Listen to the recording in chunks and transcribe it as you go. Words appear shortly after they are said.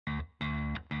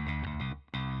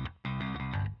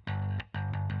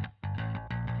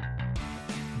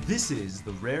This is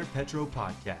the Rare Petro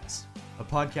Podcast, a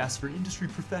podcast for industry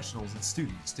professionals and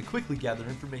students to quickly gather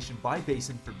information by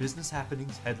basin for business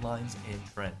happenings, headlines, and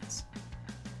trends.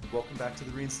 Welcome back to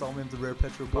the reinstallment of the Rare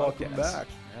Petro Podcast. Welcome back.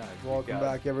 Yeah, Welcome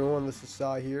back, everyone. This is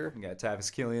Sai here. We got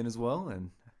Tavis Killian as well,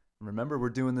 and remember, we're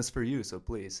doing this for you, so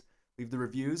please leave the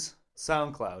reviews.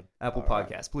 SoundCloud, Apple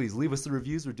Podcasts. Please leave us the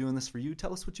reviews. We're doing this for you.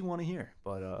 Tell us what you want to hear.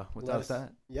 But without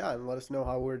that, yeah, and let us know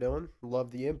how we're doing. Love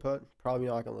the input. Probably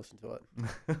not gonna listen to it.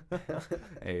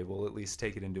 hey, we'll at least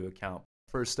take it into account.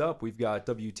 First up, we've got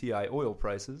WTI oil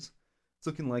prices. It's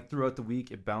looking like throughout the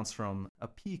week it bounced from a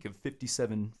peak of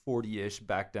 57.40-ish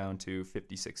back down to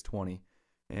 56.20,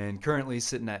 and currently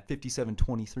sitting at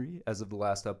 57.23 as of the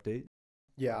last update.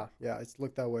 Yeah, it's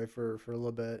looked that way for a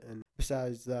little bit. And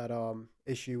besides that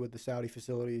issue with the Saudi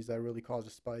facilities that really caused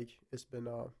a spike, it's been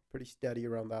pretty steady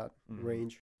around that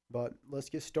range. But let's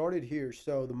get started here.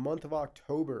 So the month of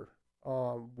October,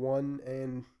 one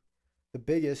and the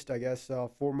biggest, I guess,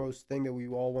 foremost thing that we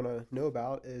all want to know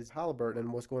about is Halliburton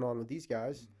and what's going on with these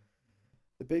guys.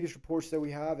 The biggest reports that we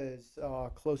have is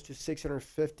close to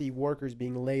 650 workers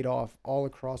being laid off all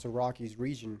across the Rockies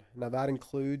region. Now, that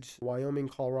includes Wyoming,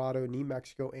 Colorado, New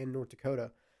Mexico, and North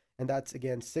Dakota. And that's,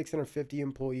 again, 650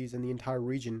 employees in the entire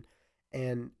region.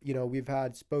 And, you know, we've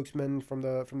had spokesmen from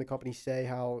the company say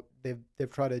how they've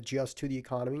tried to adjust to the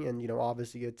economy. And, you know,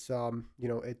 obviously it's due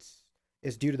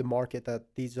to the market that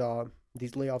these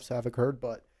layoffs have occurred.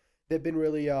 But they've been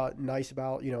really nice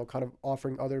about, you know, kind of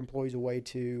offering other employees a way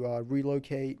to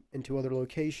relocate into other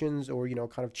locations or, you know,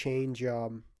 kind of change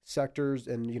sectors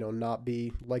and, you know, not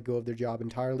be let go of their job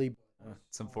entirely.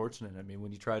 It's unfortunate. I mean,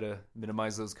 when you try to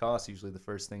minimize those costs, usually the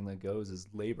first thing that goes is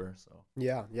labor. So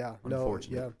yeah,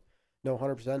 unfortunate. No,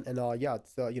 100%. And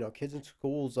it's you know, kids in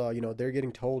schools, you know, they're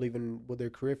getting told even with their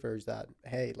career fairs that,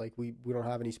 hey, like we don't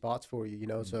have any spots for you, you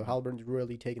know. So Halliburton's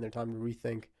really taking their time to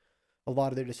rethink a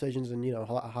lot of their decisions and, you know,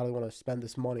 how they want to spend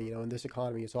this money. You know, in this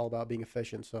economy, it's all about being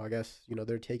efficient. So I guess, you know,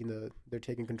 they're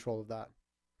taking control of that.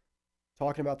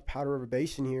 Talking about the Powder River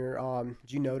Basin here,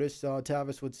 did you notice,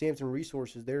 Tavis, with Samson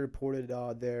Resources, they reported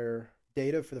their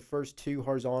data for the first two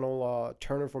horizontal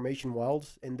Turner Formation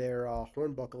wells in their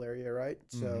Hornbuckle area, right?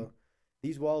 So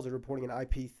these wells are reporting an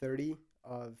IP30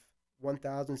 of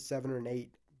 1,708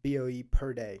 BOE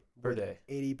per day.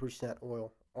 80%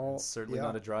 oil. It's certainly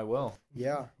not a dry well.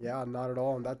 Yeah, not at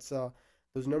all. And that's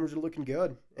those numbers are looking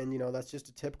good. And, you know, that's just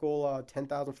a typical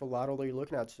 10,000 foot lateral that you're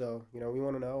looking at. So, you know, I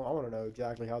want to know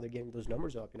exactly how they're getting those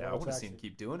numbers up. You know, I want to see them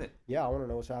keep doing it. Yeah, I want to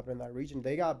know what's happening in that region.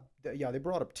 They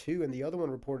brought up two, and the other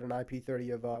one reported an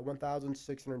IP30 of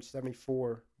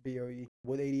 1,674 BOE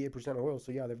with 88% oil.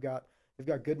 So, yeah, they've got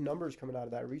good numbers coming out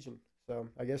of that region. So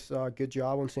I guess good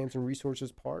job on Samson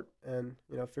Resources' part and,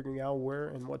 you know, figuring out where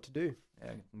and what to do.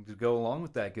 Yeah, to go along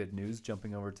with that good news,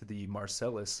 jumping over to the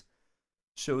Marcellus,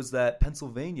 shows that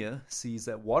Pennsylvania sees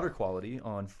that water quality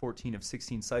on 14 of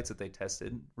 16 sites that they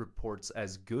tested reports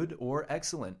as good or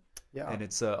excellent. Yeah. And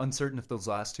it's uncertain if those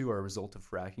last two are a result of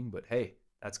fracking, but hey,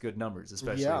 that's good numbers,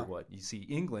 especially what you see.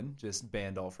 England just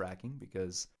banned all fracking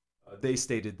because they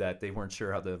stated that they weren't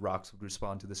sure how the rocks would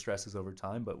respond to the stresses over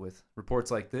time, but with reports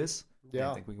like this,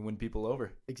 I think we can win people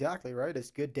over. Exactly, right?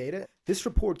 It's good data. This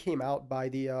report came out by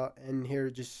the, and here,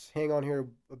 just hang on here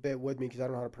a bit with me because I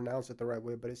don't know how to pronounce it the right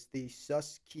way, but it's the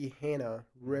Susquehanna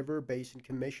River Basin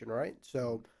Commission, right?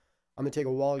 So I'm going to take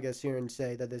a wild guess here and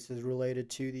say that this is related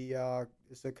to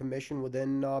it's a commission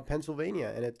within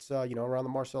Pennsylvania, and it's, you know, around the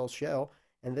Marcellus Shale.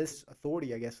 And this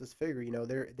authority, I guess, this figure, you know,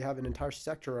 they have an entire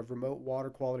sector of remote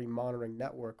water quality monitoring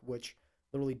network, which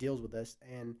literally deals with this.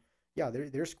 And yeah,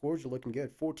 their scores are looking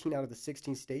good. 14 out of the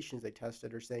 16 stations they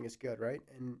tested are saying it's good, right?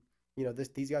 And you know,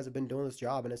 these guys have been doing this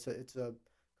job, and it's a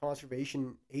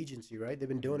conservation agency, right? They've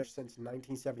been doing it since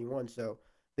 1971. So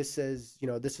this says, you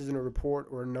know, this isn't a report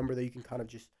or a number that you can kind of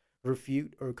just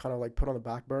refute or kind of like put on the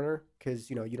back burner because,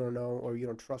 you know, you don't know or you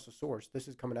don't trust the source. This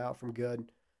is coming out from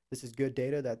good. This is good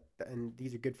data and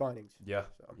these are good findings. Yeah.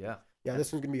 So, yeah.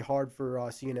 This one's gonna be hard for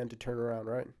CNN to turn around,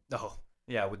 right? Oh,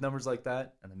 yeah. With numbers like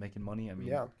that and they're making money, I mean,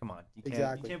 come on, you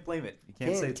can't blame it. You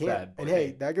can't say it's bad. And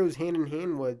hey, that goes hand in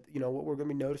hand with, you know, what we're gonna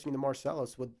be noticing in the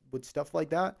Marcellus with stuff like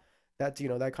that. That's, you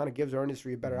know, that kind of gives our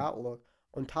industry a better outlook.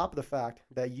 On top of the fact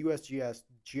that USGS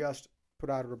just put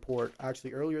out a report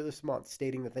actually earlier this month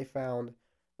stating that they found,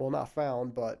 well, not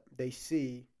found, but they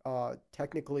see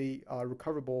technically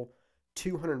recoverable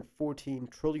 214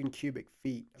 trillion cubic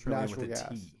feet of natural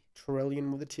gas.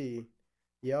 Trillion with a T.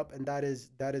 Yep, and that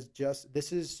is just,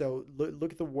 this is, so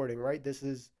look at the wording, right? This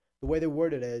is, the way they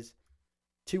word it is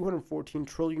 214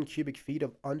 trillion cubic feet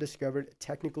of undiscovered,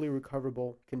 technically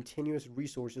recoverable, continuous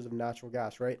resources of natural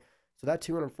gas, right? So that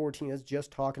 214 is just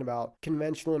talking about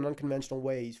conventional and unconventional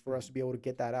ways for us to be able to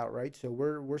get that out, right? So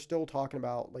we're still talking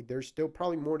about, like, there's still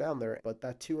probably more down there, but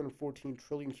that 214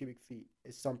 trillion cubic feet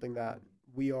is something that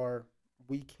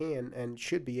we can and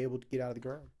should be able to get out of the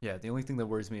ground. Yeah, the only thing that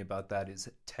worries me about that is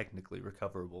technically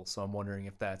recoverable. So I'm wondering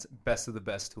if that's best of the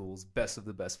best tools, best of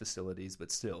the best facilities,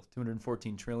 but still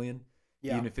 214 trillion.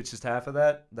 Yeah. Even if it's just half of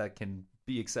that, that can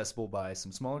be accessible by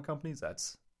some smaller companies.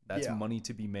 That's Yeah. money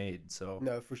to be made. So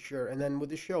No, for sure. And then with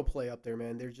the shale play up there,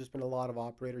 man, there's just been a lot of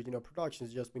operators. Production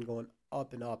has just been going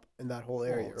up and up in that whole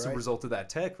area, it's right? a result of that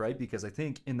tech, right? Because I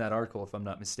think in that article, if I'm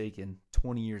not mistaken,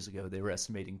 20 years ago, they were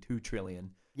estimating 2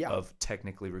 trillion Yeah. of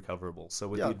technically recoverable. So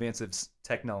with Yeah. the advance of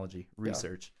technology,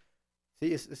 research,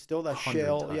 See, it's still that 100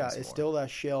 shale. Yeah, times it's more. still that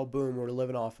shale boom we're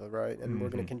living off of, right? And we're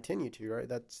going Mhm. to continue to, right?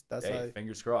 That's hey,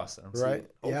 fingers crossed. I don't Right? see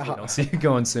it. Hopefully Yeah. I don't see it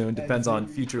going soon. Hey, Depends on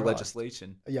fingers future crossed.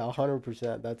 legislation. Yeah,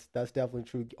 100%. That's definitely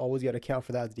true. Always got to account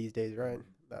for that these days, right?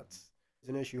 That's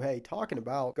an issue. Hey, talking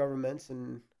about governments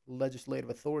and legislative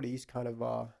authorities kind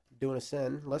of doing a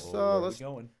sin. Where are we Let's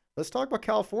going? Let's talk about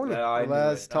California. Yeah, I knew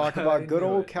Let's it. talk I about good knew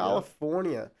old it, yep.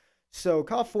 California. So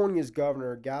California's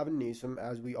governor, Gavin Newsom,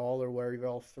 as we all are very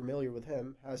well familiar with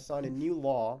him, has signed a new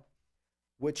law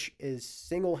which is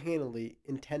single-handedly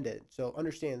intended. So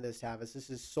understand this, Tavis. This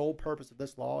is sole purpose of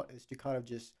this law is to kind of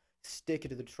just stick it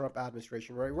to the Trump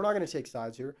administration, right? We're not going to take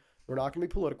sides here. We're not going to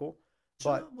be political.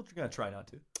 But we're going to try not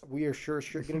to. we are sure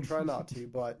going to try not to,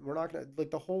 but we're not going to,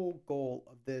 like, the whole goal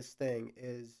of this thing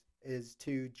is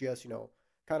to just,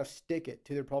 kind of stick it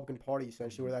to the Republican Party,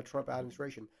 essentially, or that Trump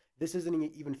administration. This isn't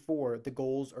even for the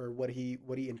goals or what he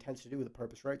intends to do with the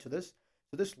purpose, right? So this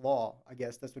law, I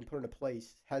guess, that's been put into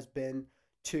place has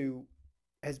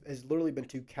literally been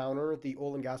to counter the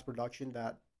oil and gas production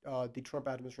that the Trump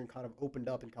administration kind of opened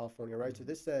up in California, right? So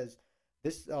this says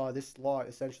this law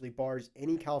essentially bars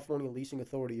any California leasing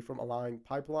authority from allowing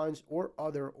pipelines or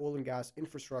other oil and gas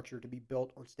infrastructure to be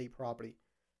built on state property.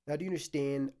 Now, do you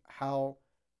understand how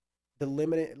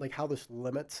how this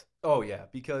limits? Oh, yeah,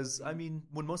 because, I mean,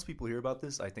 when most people hear about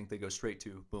this, I think they go straight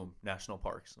to, boom, national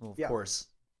parks. Well, of course,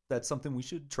 that's something we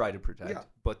should try to protect. Yeah.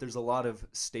 But there's a lot of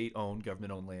state-owned,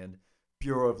 government-owned land,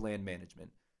 Bureau of Land Management,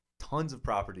 tons of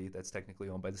property that's technically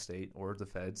owned by the state or the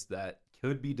feds that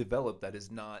could be developed that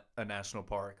is not a national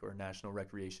park or a national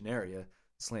recreation area.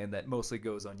 It's land that mostly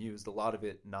goes unused, a lot of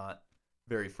it not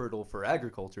very fertile for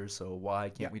agriculture, so why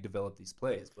can't we develop these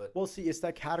plays? But Well, see, it's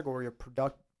that category of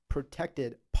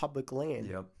protected public land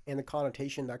Yep. and the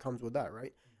connotation that comes with that,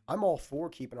 right? I'm all for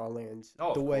keeping our lands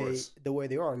Oh, the of way course.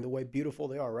 they are and the way beautiful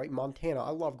they are, right? Montana,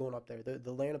 I love going up there.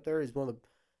 The land up there is one of the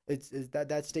it's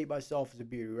that state by itself is a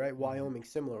beauty, right? Wyoming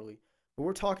similarly. But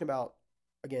we're talking about,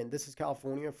 again, this is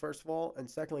California first of all, and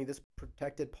secondly, this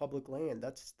protected public land.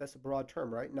 That's a broad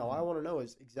term, right? Now, I want to know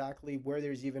is exactly where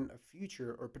there's even a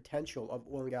future or potential of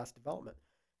oil and gas development.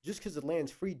 Just because the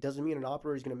land's free doesn't mean an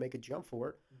operator is going to make a jump for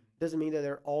it. Doesn't mean that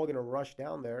they're all going to rush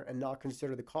down there and not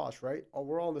consider the cost, right?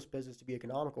 We're all in this business to be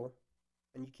economical,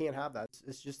 and you can't have that.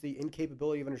 It's just the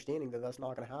incapability of understanding that that's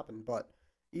not going to happen. But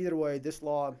either way, this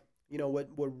law, what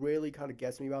really kind of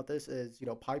gets me about this is,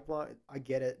 pipeline. I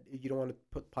get it. You don't want to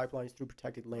put pipelines through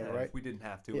protected land, yeah, right? if we didn't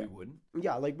have to, Yeah. we wouldn't.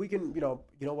 Yeah, like we can,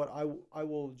 what, I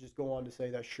will just go on to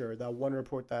say that, sure, that one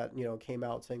report that, came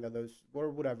out saying that those, or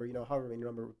whatever, however many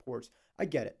number of reports, I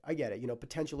get it,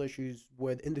 potential issues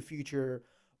with in the future,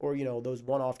 or, those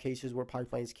one-off cases where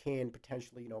pipelines can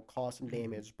potentially, cause some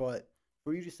damage. But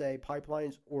for you to say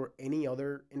pipelines or any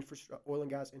other oil and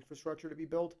gas infrastructure to be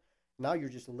built, now you're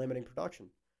just limiting production.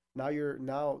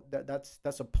 Now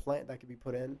that's a plant that could be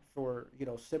put in for,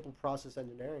 simple process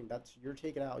engineering.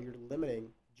 You're limiting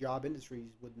job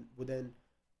industries within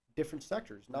different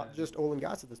sectors, not just oil and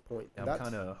gas at this point. I'm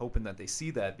kind of hoping that they see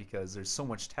that because there's so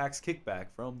much tax kickback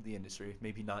from the industry,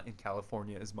 maybe not in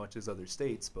California as much as other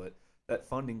states, but that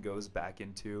funding goes back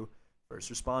into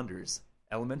first responders,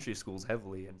 elementary schools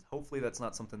heavily, and hopefully that's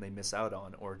not something they miss out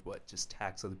on or just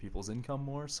tax other people's income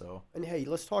more. So, and hey,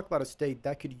 let's talk about a state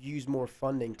that could use more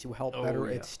funding to help better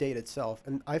its state itself.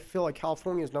 And I feel like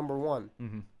California is number one.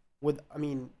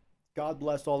 God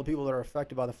bless all the people that are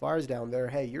affected by the fires down there.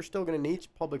 Hey, you're still going to need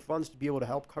public funds to be able to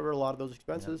help cover a lot of those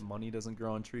expenses. Yeah, money doesn't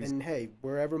grow on trees. And hey,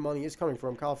 wherever money is coming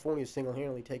from, California is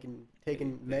single-handedly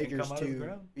taking measures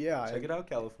to check it out.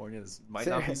 California, there might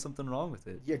not be something wrong with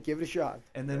it. Yeah, give it a shot.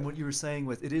 And then what you were saying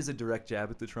with it is a direct jab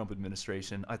at the Trump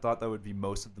administration. I thought that would be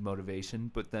most of the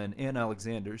motivation, but then Ann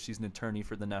Alexander, she's an attorney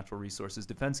for the Natural Resources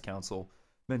Defense Council,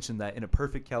 mentioned that in a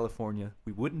perfect California,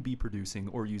 we wouldn't be producing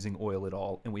or using oil at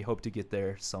all, and we hope to get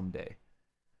there someday.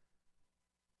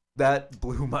 That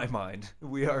blew my mind.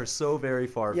 We are so very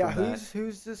far Yeah, from that.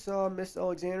 who's this Miss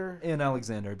Alexander? Ann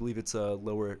Alexander, I believe it's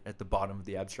lower at the bottom of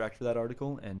the abstract for that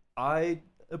article, and I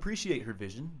appreciate her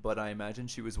vision, but I imagine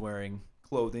she was wearing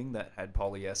clothing that had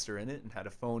polyester in it and had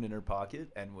a phone in her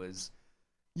pocket and was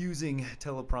using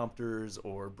teleprompters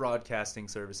or broadcasting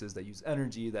services that use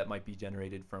energy that might be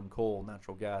generated from coal,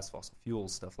 natural gas, fossil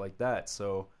fuels, stuff like that.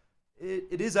 So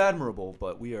it is admirable,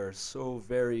 but we are so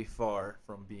very far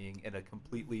from being in a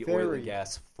completely oil and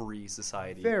gas free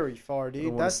society. Very far, I dude.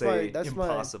 don't want to say that's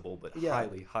impossible, but yeah.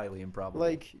 highly improbable.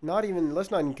 Like, let's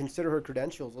not even consider her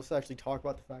credentials. Let's actually talk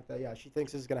about the fact that, yeah, she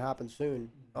thinks this is going to happen soon.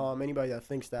 Anybody that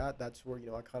thinks that's where,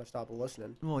 I kind of stop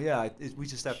listening. Well, yeah, we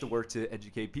just have to work to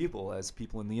educate people. As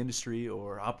people in the industry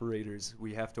or operators,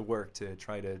 we have to work to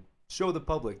try to show the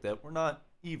public that we're not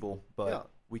evil, but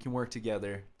we can work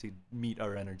together to meet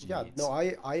our energy needs. No,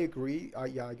 I agree. I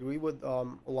agree with a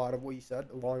lot of what you said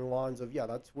along the lines of,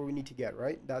 that's where we need to get,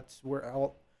 right? That's where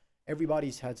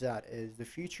everybody's head's at is the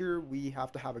future. We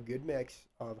have to have a good mix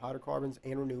of hydrocarbons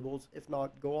and renewables. If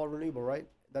not, go all renewable, right?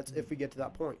 That's if we get to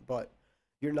that point. But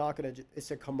you're not going to,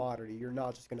 it's a commodity. You're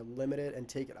not just going to limit it and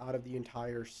take it out of the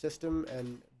entire system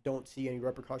and don't see any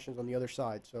repercussions on the other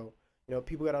side. So,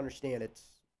 people got to understand it's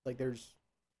like there's,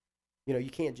 you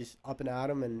can't just up and at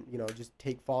them and, just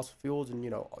take fossil fuels and,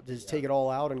 just take it all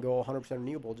out and go 100%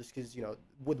 renewable just because,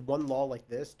 with one law like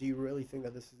this, do you really think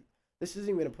that this isn't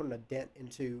even going to put in a dent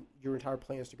into your entire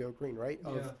plans to go green, right?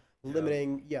 Of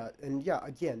limiting,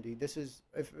 again, dude, this is,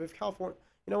 if California,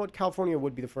 California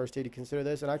would be the first state to consider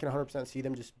this, and I can 100% see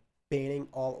them just banning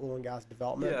all oil and gas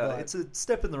development. Yeah, it's a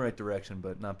step in the right direction,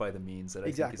 but not by the means that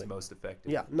I think is most effective.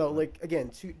 Yeah, no, like,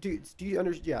 again, dudes, do you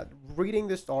understand? Yeah, reading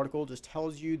this article just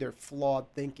tells you their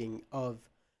flawed thinking of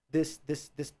this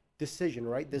decision,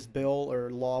 right? This bill or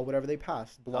law, whatever they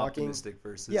passed, blocking. Optimistic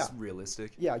versus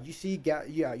realistic. Yeah, you see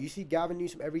Gavin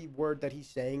Newsom. Every word that he's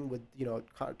saying with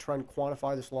trying to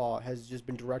quantify this law has just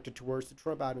been directed towards the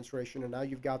Trump administration, and now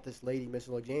you've got this lady, Miss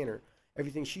Alexander.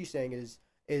 Everything she's saying is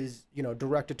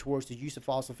directed towards the use of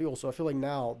fossil fuels. So I feel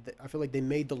like they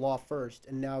made the law first,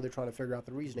 and now they're trying to figure out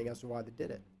the reasoning as to why they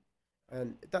did it.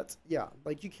 And that's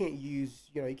like you can't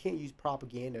use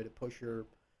propaganda to push your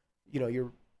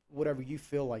whatever you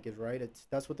feel like is right.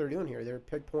 That's what they're doing here. They're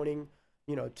pinpointing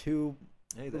two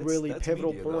really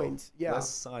pivotal media, points. Though. Less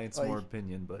science, more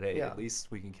opinion. But hey, at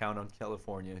least we can count on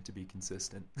California to be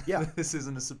consistent. Yeah, this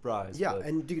isn't a surprise. Yeah,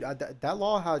 and dude, that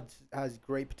law has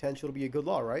great potential to be a good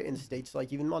law, right? In states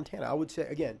like even Montana, I would say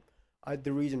again,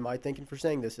 the reason my thinking for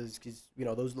saying this is because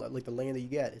those like the land that you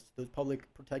get, it's those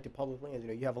protected public lands.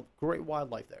 You have a great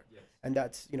wildlife there, and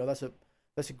that's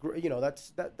a great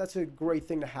that's a great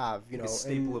thing to have. A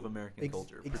staple of American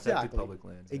culture, exactly, protected public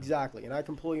lands. Exactly, and I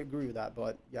completely agree with that.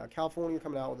 But yeah, California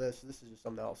coming out with this is just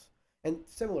something else. And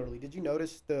similarly, did you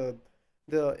notice the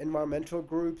environmental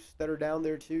groups that are down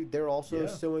there too? They're also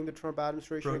suing the Trump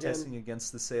administration, protesting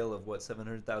against the sale of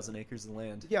 700,000 acres of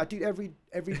land. Yeah, dude,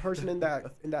 every person in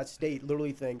that state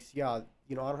literally thinks, I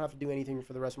don't have to do anything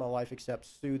for the rest of my life except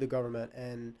sue the government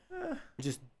and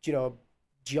just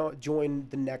join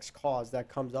the next cause that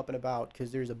comes up and about,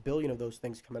 because there's a billion of those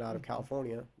things coming out of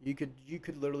California. You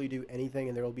could literally do anything,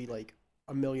 and there will be like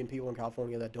a million people in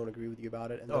California that don't agree with you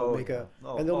about it, and they'll make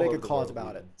a cause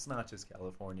about it. It's not just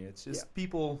California; it's just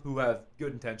people who have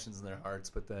good intentions in their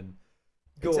hearts, but then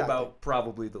go Exactly. about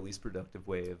probably the least productive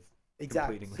way of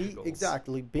completing their goals.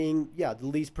 Exactly, being the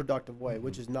least productive way,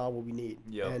 which is not what we need.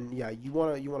 Yep. And you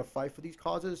wanna fight for these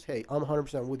causes. Hey, I'm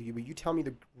 100% with you, but you tell me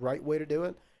the right way to do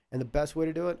it and the best way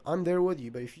to do it. I'm there with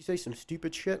you. But if you say some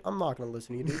stupid shit, I'm not gonna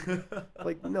listen to you, dude.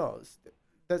 Like, no,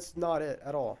 that's not it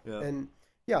at all. Yeah. And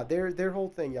their whole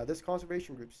thing. Yeah, this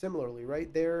conservation group, similarly,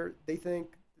 right? They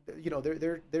think,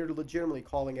 they're legitimately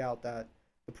calling out that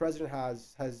the president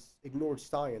has ignored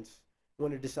science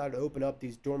when it decided to open up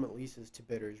these dormant leases to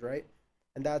bidders, right?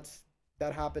 And that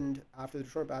happened after the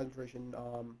Trump administration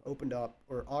opened up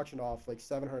or auctioned off like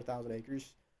 700,000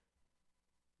 acres,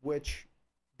 which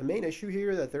the main issue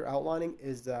here that they're outlining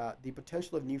is that the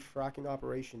potential of new fracking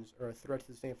operations are a threat to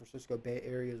the San Francisco Bay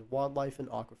Area's wildlife and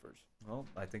aquifers. Well,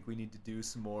 I think we need to do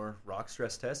some more rock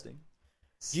stress testing.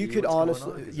 You could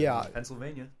honestly,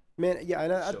 Pennsylvania. Man,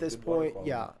 and at this point,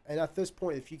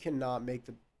 if you cannot make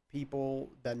the people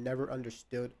that never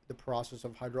understood the process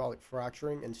of hydraulic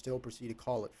fracturing and still proceed to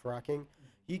call it fracking,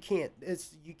 you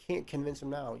can't convince them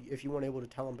now if you weren't able to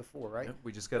tell them before, right? Yep,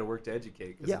 we just got to work to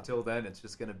educate, because until then it's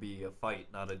just going to be a fight,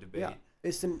 not a debate. Yeah,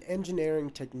 it's an engineering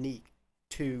technique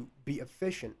to be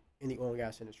efficient in the oil and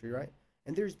gas industry, right?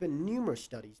 And there's been numerous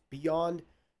studies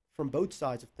from both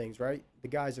sides of things, right? The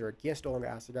guys that are against oil and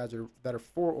gas, the guys that are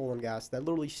for oil and gas, that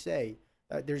literally say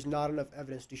There's not enough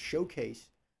evidence to showcase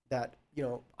that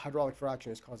hydraulic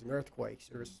fracturing is causing earthquakes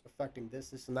or is affecting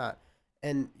this and that.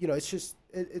 And it's just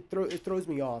it throws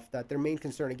me off that their main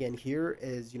concern again here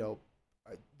is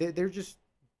they're just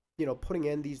putting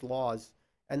in these laws,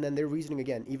 and then their reasoning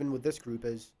again, even with this group,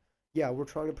 is we're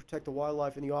trying to protect the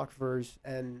wildlife in the aquifers,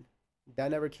 and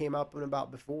that never came up and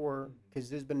about before because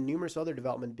there's been numerous other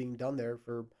development being done there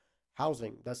for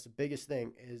housing. That's the biggest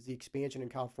thing is the expansion in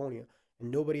California, and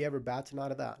nobody ever bats an eye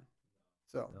to that.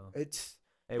 So it's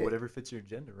whatever fits your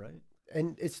agenda, right?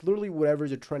 And it's literally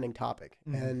whatever's a trending topic,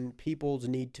 and people's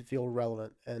need to feel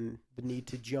relevant and the need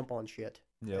to jump on shit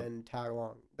and tag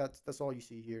along. That's all you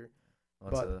see here.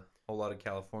 That's a whole lot of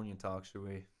California talk. Should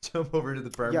we jump over to the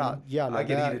Permian? Yeah. I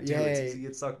get it too. It's easy to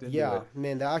get sucked into it.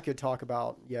 Man, that I could talk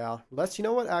about. Let's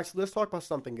talk about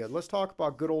something good. Let's talk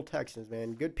about good old Texans,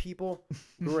 man. Good people,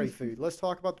 great food. Let's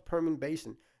talk about the Permian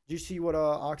Basin. Did you see what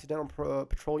Occidental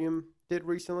Petroleum did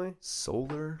recently?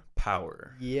 Solar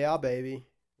power. Yeah, baby.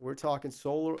 We're talking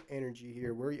solar energy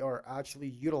here. We are actually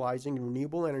utilizing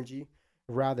renewable energy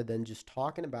rather than just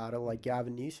talking about it like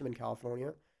Gavin Newsom in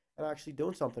California, and actually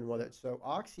doing something with it. So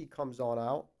Oxy comes on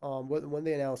out. When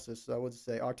they announced this, what's it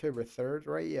say? October 3rd,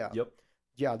 right? Yeah. Yep.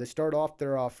 Yeah, they start off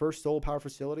their first solar power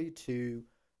facility to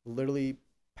literally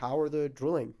power the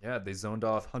drilling. Yeah, they zoned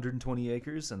off 120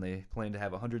 acres, and they plan to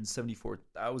have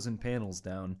 174,000 panels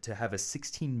down to have a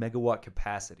 16 megawatt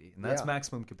capacity, and that's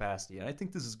maximum capacity. And I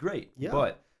think this is great. Yeah.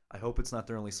 But I hope it's not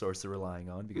their only source they're relying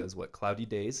on because cloudy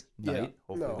days, night.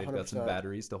 Hopefully they've got some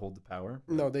batteries to hold the power.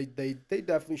 No, they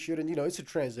definitely should, and it's a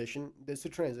transition.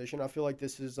 I feel like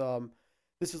this is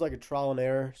like a trial and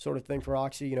error sort of thing for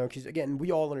Oxy, because again,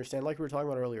 we all understand, like we were talking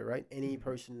about earlier, right? Any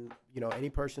person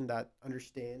that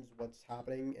understands what's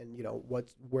happening and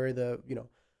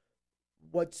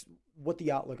what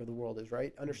the outlook of the world is,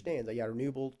 right? Understands that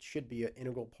renewable should be an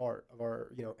integral part of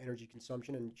our energy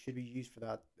consumption and should be used for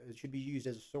that. It should be used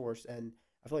as a source, and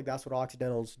I feel like that's what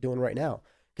Occidental's doing right now.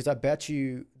 Because I bet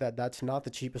you that's not the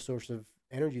cheapest source of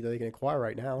energy that they can acquire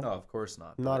right now. No, of course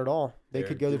not. Not at all. They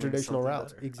could go the traditional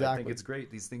route. Exactly. I think it's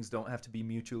great. These things don't have to be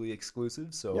mutually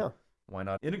exclusive, so why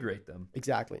not integrate them?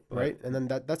 Exactly, right? And then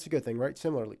that's a good thing, right?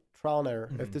 Similarly, trial and error.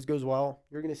 If this goes well,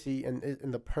 you're going to see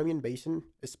in the Permian Basin,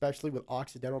 especially with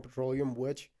Occidental Petroleum,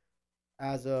 which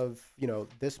as of,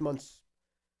 this month's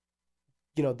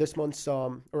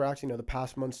the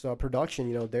past month's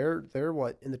production, they're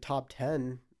what, in the top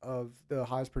 10 of the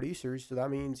highest producers. So that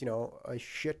means, a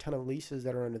shit ton of leases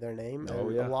that are under their name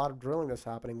and a lot of drilling that's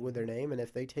happening with their name. And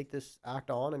if they take this act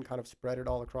on and kind of spread it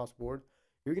all across the board,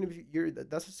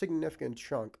 that's a significant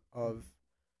chunk of,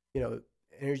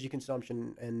 energy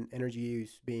consumption and energy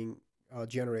use being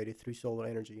generated through solar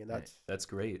energy. And that's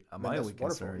great. My only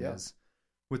concern is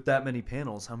with that many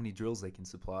panels, how many drills they can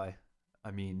supply. I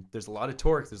mean, there's a lot of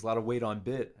torque. There's a lot of weight on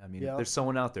bit. I mean, if there's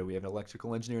someone out there, we have an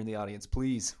electrical engineer in the audience.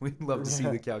 Please, we'd love to see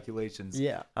the calculations.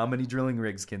 Yeah. How many drilling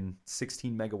rigs can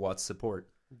 16 megawatts support?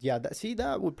 Yeah,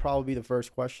 that would probably be the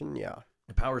first question. Yeah.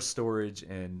 Power storage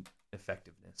and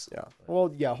effectiveness. Yeah.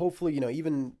 Well, yeah, hopefully,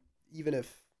 even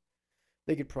if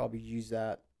they could probably use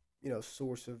that,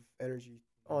 source of energy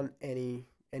on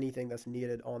anything that's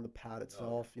needed on the pad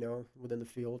itself, within the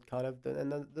field kind of,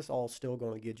 and then this all still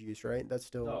going to get used, right? That's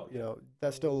still,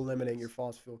 that's still limiting your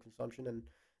fossil fuel consumption, and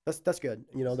that's good.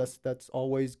 That's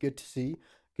always good to see.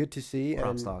 Good to see.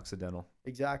 Props to Occidental.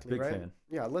 Exactly. Big right. Fan.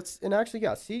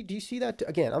 Yeah. See, do you see that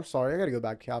again? I'm sorry, I got to go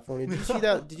back to California. Did you see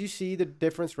that? Did you see the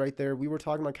difference right there? We were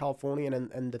talking about California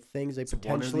and the things they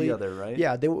potentially, one or the other, right?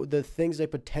 Yeah. The things they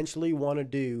potentially want to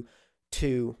do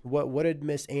to what did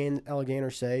Miss Ann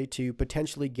Allegander say to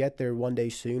potentially get there one day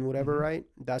soon, whatever, right?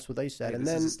 That's what they said. And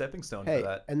this is a stepping stone for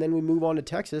that. And then we move on to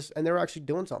Texas, and they're actually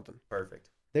doing something. Perfect.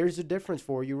 There's a difference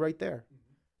for you right there.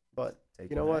 But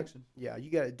you know what? Action. Yeah,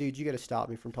 you got to stop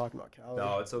me from talking about Cali.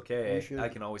 No, it's okay. I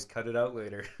can always cut it out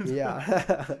later. Yeah.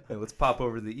 Hey, let's pop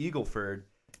over to the Eagleford.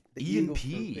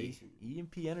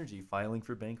 E&P Energy filing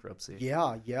for bankruptcy.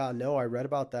 Yeah. No, I read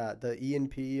about that. The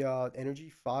E&P Energy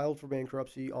filed for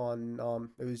bankruptcy on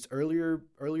it was earlier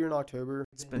in October.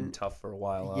 It's been tough for a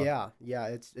while. Yeah.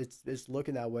 It's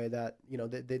looking that way. That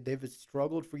they've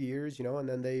struggled for years, and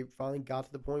then they finally got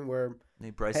to the point where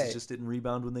prices just didn't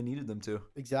rebound when they needed them to.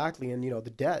 Exactly, and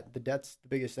the debt's the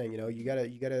biggest thing. You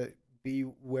gotta be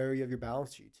wary of your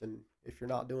balance sheets, and if you're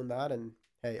not doing that, and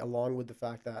along with the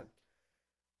fact that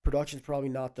production's probably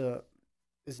not the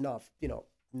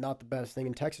best thing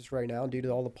in Texas right now due to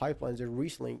all the pipelines they're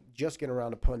recently just getting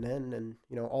around to putting in, and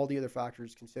all the other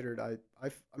factors considered. I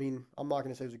mean, I'm not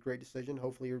going to say it was a great decision.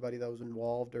 Hopefully everybody that was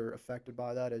involved or affected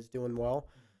by that is doing well,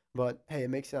 but hey, it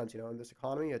makes sense. In this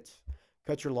economy,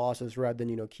 cut your losses rather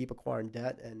than, keep acquiring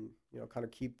debt and, kind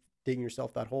of keep digging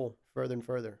yourself that hole further and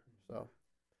further. So,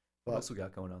 What but else we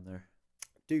got going on there?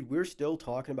 dude, we're still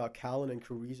talking about Callan and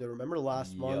Carrizo. Remember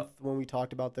last month when we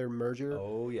talked about their merger?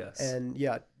 Oh, yes. And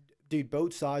yeah, dude,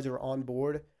 both sides are on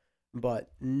board,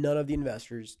 but none of the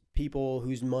investors, people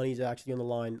whose money's actually on the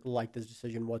line, like this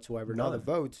decision whatsoever. Now the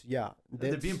votes, yeah.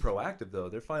 They're being proactive, though.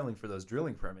 They're filing for those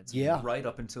drilling permits. Yeah. Right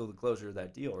up until the closure of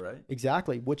that deal, right?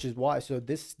 Exactly, which is why. So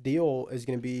this deal is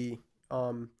going to be,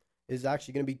 is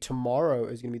actually going to be tomorrow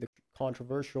is going to be the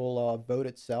controversial vote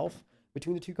itself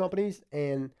between the two companies.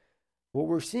 And what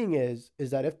we're seeing is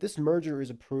that if this merger is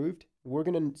approved, we're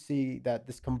going to see that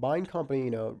this combined company,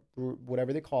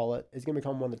 whatever they call it, is going to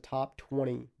become one of the top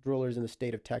 20 drillers in the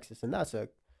state of Texas. And that's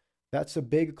a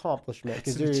big accomplishment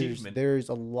because there's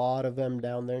a lot of them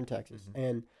down there in Texas.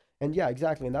 Mm-hmm. And yeah,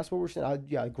 exactly. And that's what we're saying.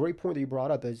 A great point that you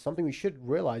brought up is something we should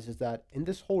realize is that in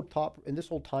this whole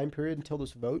time period until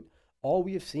this vote, all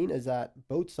we have seen is that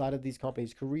both sides of these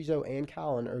companies, Carrizo and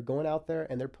Callan, are going out there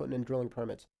and they're putting in drilling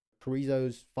permits.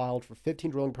 Carrizo's filed for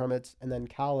 15 drilling permits, and then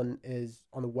Callan is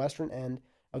on the western end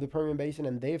of the Permian Basin,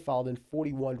 and they've filed in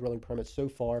 41 drilling permits so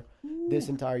far this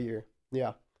entire year.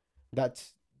 Yeah,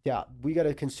 we got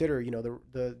to consider,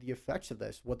 the effects of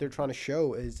this. What they're trying to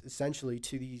show is essentially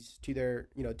to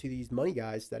these money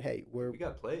guys that, hey, we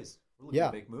got plays. We're looking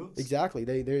to make moves. Exactly.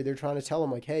 They're trying to tell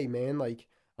them, like, hey, man, like,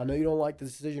 I know you don't like the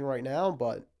decision right now,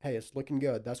 but hey, it's looking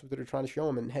good. That's what they're trying to show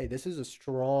them. And hey, this is a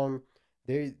strong.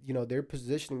 They're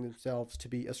positioning themselves to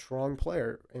be a strong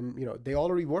player, and they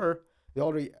already were.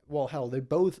 They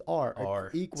both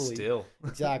are equally still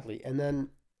exactly. And then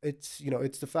it's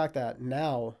the fact that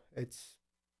now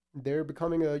they're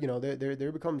becoming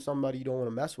they're becoming somebody you don't want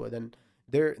to mess with. And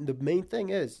the main thing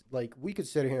is, like, we could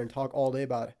sit here and talk all day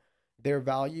about their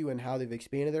value and how they've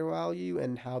expanded their value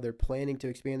and how they're planning to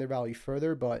expand their value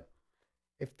further. But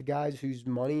if the guys whose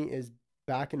money is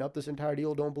backing up this entire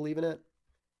deal don't believe in it,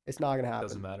 it's not going to happen.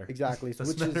 Doesn't matter. Exactly.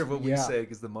 Doesn't matter what we say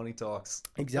because the money talks.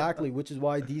 Exactly, which is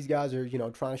why these guys are,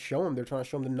 trying to show them. They're trying to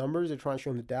show them the numbers. They're trying to show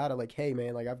them the data. Like, hey,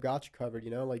 man, like, I've got you covered,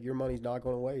 like, your money's not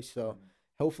going away. So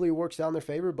hopefully it works out in their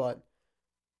favor, but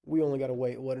we only got to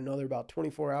wait, another about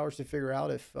 24 hours to figure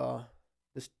out if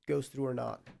this goes through or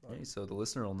not. Hey, so the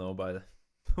listener will know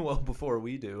before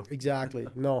we do. Exactly.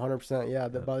 No, 100%. Yeah,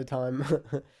 by the time,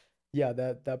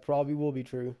 that probably will be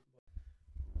true.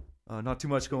 Not too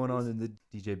much going on in the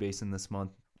DJ Basin this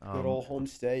month. Good old home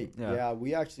state. Yeah,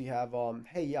 we actually have.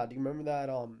 Hey, yeah, do you remember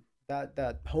that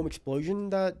that home explosion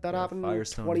that happened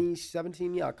Firestone. in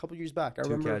 2017? Yeah, a couple years back. I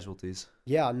remember. 2 casualties.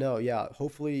 Yeah, no, yeah.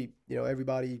 Hopefully,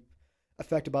 everybody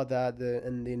affected about that,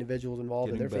 and the individuals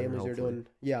involved and their families are doing.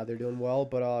 Yeah, they're doing well.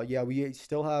 But we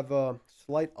still have a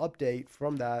slight update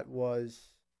from that.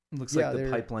 Looks like the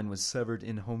pipeline was severed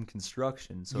in home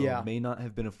construction, so it may not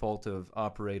have been a fault of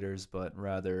operators, but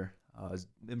rather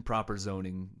improper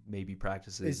zoning, maybe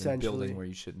practices in building where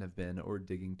you shouldn't have been, or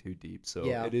digging too deep. So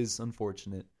it is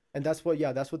unfortunate. And that's what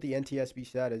the NTSB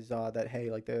said is that, hey,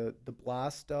 like the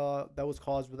blast that was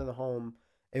caused within the home,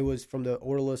 it was from the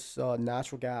odorless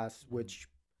natural gas, which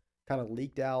kind of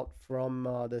leaked out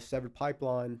from the severed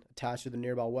pipeline attached to the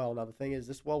nearby well. Now, the thing is,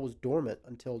 this well was dormant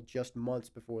until just months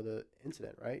before the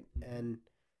incident, right? And,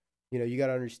 you got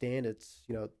to understand it's,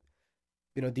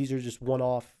 these are just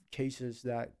one-off cases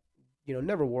that,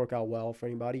 never work out well for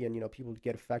anybody, and, people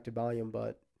get affected by them,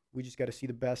 but we just got to see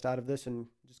the best out of this and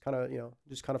just kind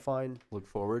of find. Look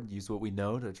forward, use what we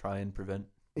know to try and prevent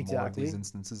more of these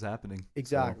instances happening.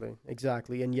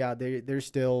 Exactly. And yeah, they're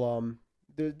still,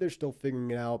 they're still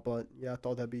figuring it out, but yeah, I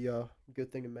thought that'd be a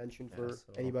good thing to mention for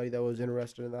anybody that was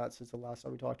interested in that since the last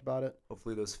time we talked about it.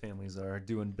 Hopefully those families are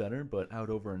doing better. But out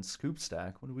over in Scoop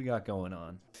Stack, what do we got going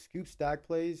on? Scoop Stack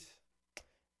plays,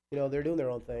 they're doing their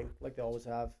own thing like they always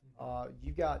have.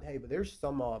 But there's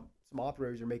some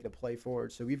operators are making a play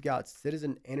forward. So we've got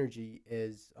Citizen Energy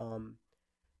is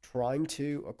trying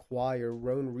to acquire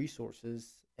Roan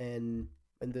Resources and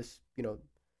this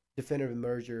definitive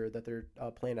merger that they're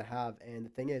planning to have. And the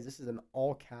thing is, this is an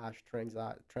all-cash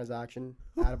transaction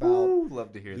at about...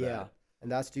 Love to hear that. Yeah,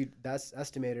 and that's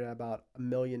estimated at about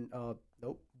 $1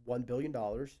 billion,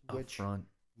 which... Upfront.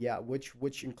 Yeah,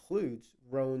 which includes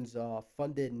Roan's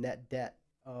funded net debt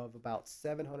of about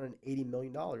 $780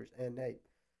 million. And, hey,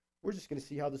 we're just going to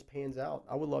see how this pans out.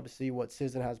 I would love to see what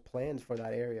Citizen has plans for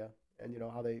that area and,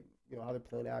 how they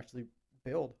plan to actually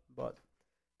build. But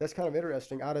that's kind of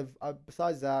interesting.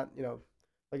 Besides that,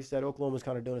 like I said, Oklahoma's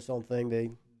kind of doing its own thing.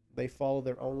 They follow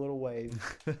their own little wave.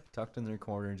 Tucked in their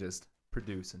corner, just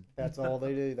producing. That's all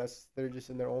they do. They're just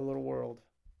in their own little world.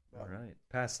 All right.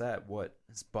 Past that, what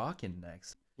is Bakken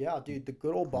next? Yeah, dude, the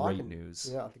good old Great Bakken. news.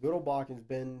 Yeah, the good old Bakken's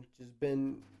been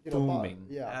Booming.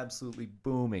 yeah. Absolutely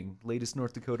booming. Latest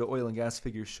North Dakota oil and gas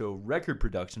figures show record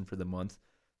production for the month.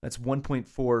 That's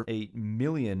 1.48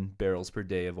 million barrels per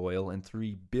day of oil and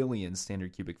 3 billion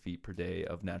standard cubic feet per day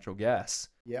of natural gas.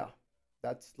 Yeah,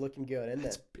 that's looking good, isn't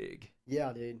That's it? big.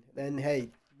 Yeah, dude. And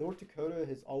hey, North Dakota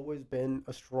has always been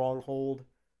a stronghold,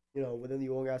 within the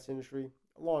oil and gas industry,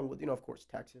 along with, of course,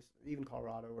 Texas, even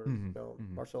Colorado, or,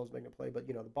 Marcellus making a play. But,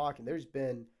 the Bakken, there's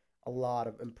been a lot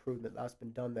of improvement that's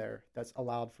been done there that's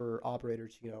allowed for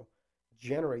operators,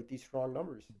 generate these strong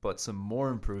numbers. But some more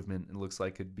improvement, it looks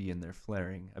like, could be in their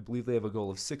flaring. I believe they have a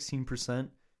goal of 16%.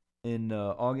 In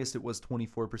August, it was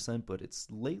 24%, but it's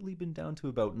lately been down to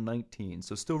about 19%.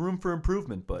 So still room for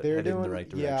improvement, but headed in the right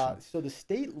direction. Yeah, so the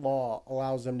state law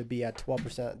allows them to be at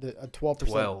 12%. 12%.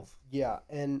 12. Yeah,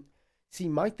 and see,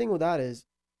 my thing with that is,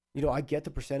 I get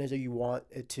the percentage that you want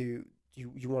it to,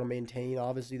 you want to maintain.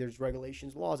 Obviously, there's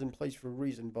regulations, laws in place for a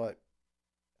reason, but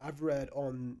I've read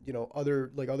on, other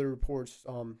reports,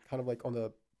 kind of like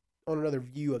on another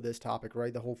view of this topic,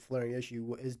 right? The whole flaring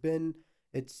issue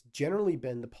it's generally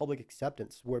been the public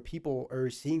acceptance where people are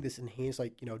seeing this enhanced,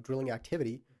 drilling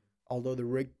activity, although the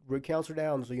rig counts are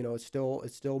down. So,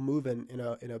 it's still moving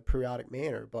in a periodic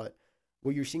manner. But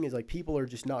what you're seeing is people are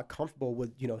just not comfortable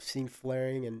with, seeing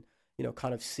flaring and,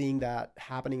 kind of seeing that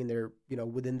happening in their,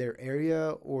 within their area,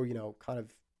 or, kind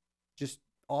of just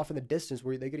off in the distance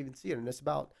where they could even see it. And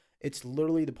it's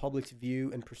literally the public's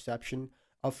view and perception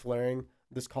of flaring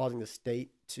that's causing the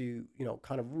state to,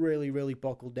 kind of really, really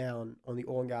buckle down on the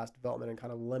oil and gas development and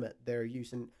kind of limit their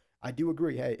use. And I do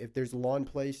agree, hey, if there's a law in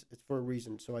place, it's for a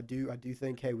reason. So I do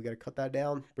think, hey, we got to cut that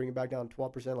down, bring it back down to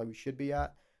 12% like we should be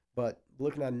at. But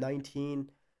looking at 19,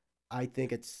 I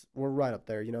think we're right up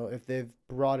there. If they've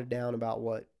brought it down about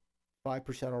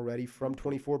 5% already from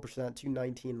 24% to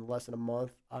 19 in less than a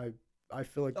month, I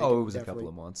feel like it was a couple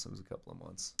of months.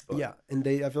 But... Yeah, and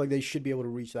I feel like they should be able to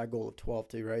reach that goal of 12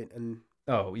 too, right? And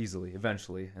easily,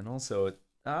 eventually. And also,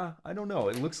 I don't know.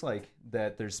 It looks like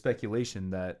that there's speculation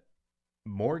that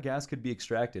more gas could be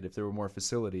extracted if there were more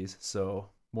facilities. So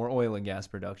more oil and gas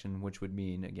production, which would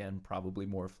mean, again, probably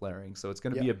more flaring. So it's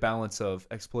going to be a balance of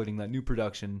exploiting that new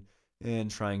production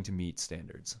and trying to meet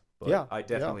standards. But I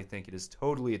definitely think it is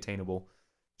totally attainable.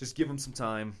 Just give them some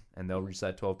time, and they'll reach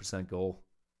that 12% goal.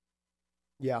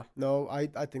 Yeah, no, I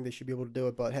think they should be able to do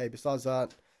it. But hey, besides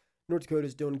that, North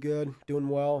Dakota's doing good, doing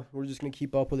well. We're just going to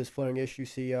keep up with this flaring issue,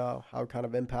 see how it kind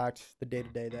of impacts the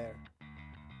day-to-day there.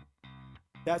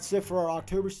 That's it for our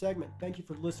October segment. Thank you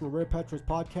for listening to Rare Petro's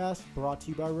podcast, brought to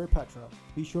you by Rare Petro.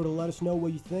 Be sure to let us know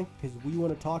what you think, because we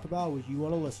want to talk about what you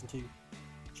want to listen to.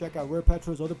 Check out Rare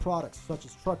Petro's other products, such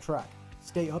as Truck Track.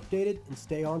 Stay updated and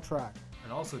stay on track.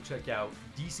 And also check out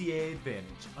DCA Advantage.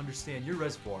 Understand your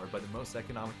reservoir by the most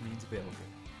economic means available.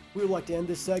 We would like to end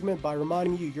this segment by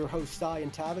reminding you your hosts, Cy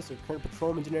and Tavis, are current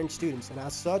petroleum engineering students, and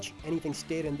as such, anything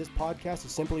stated in this podcast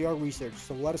is simply our research.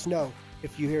 So let us know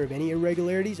if you hear of any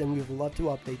irregularities, and we would love to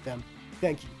update them.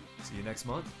 Thank you. See you next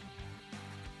month.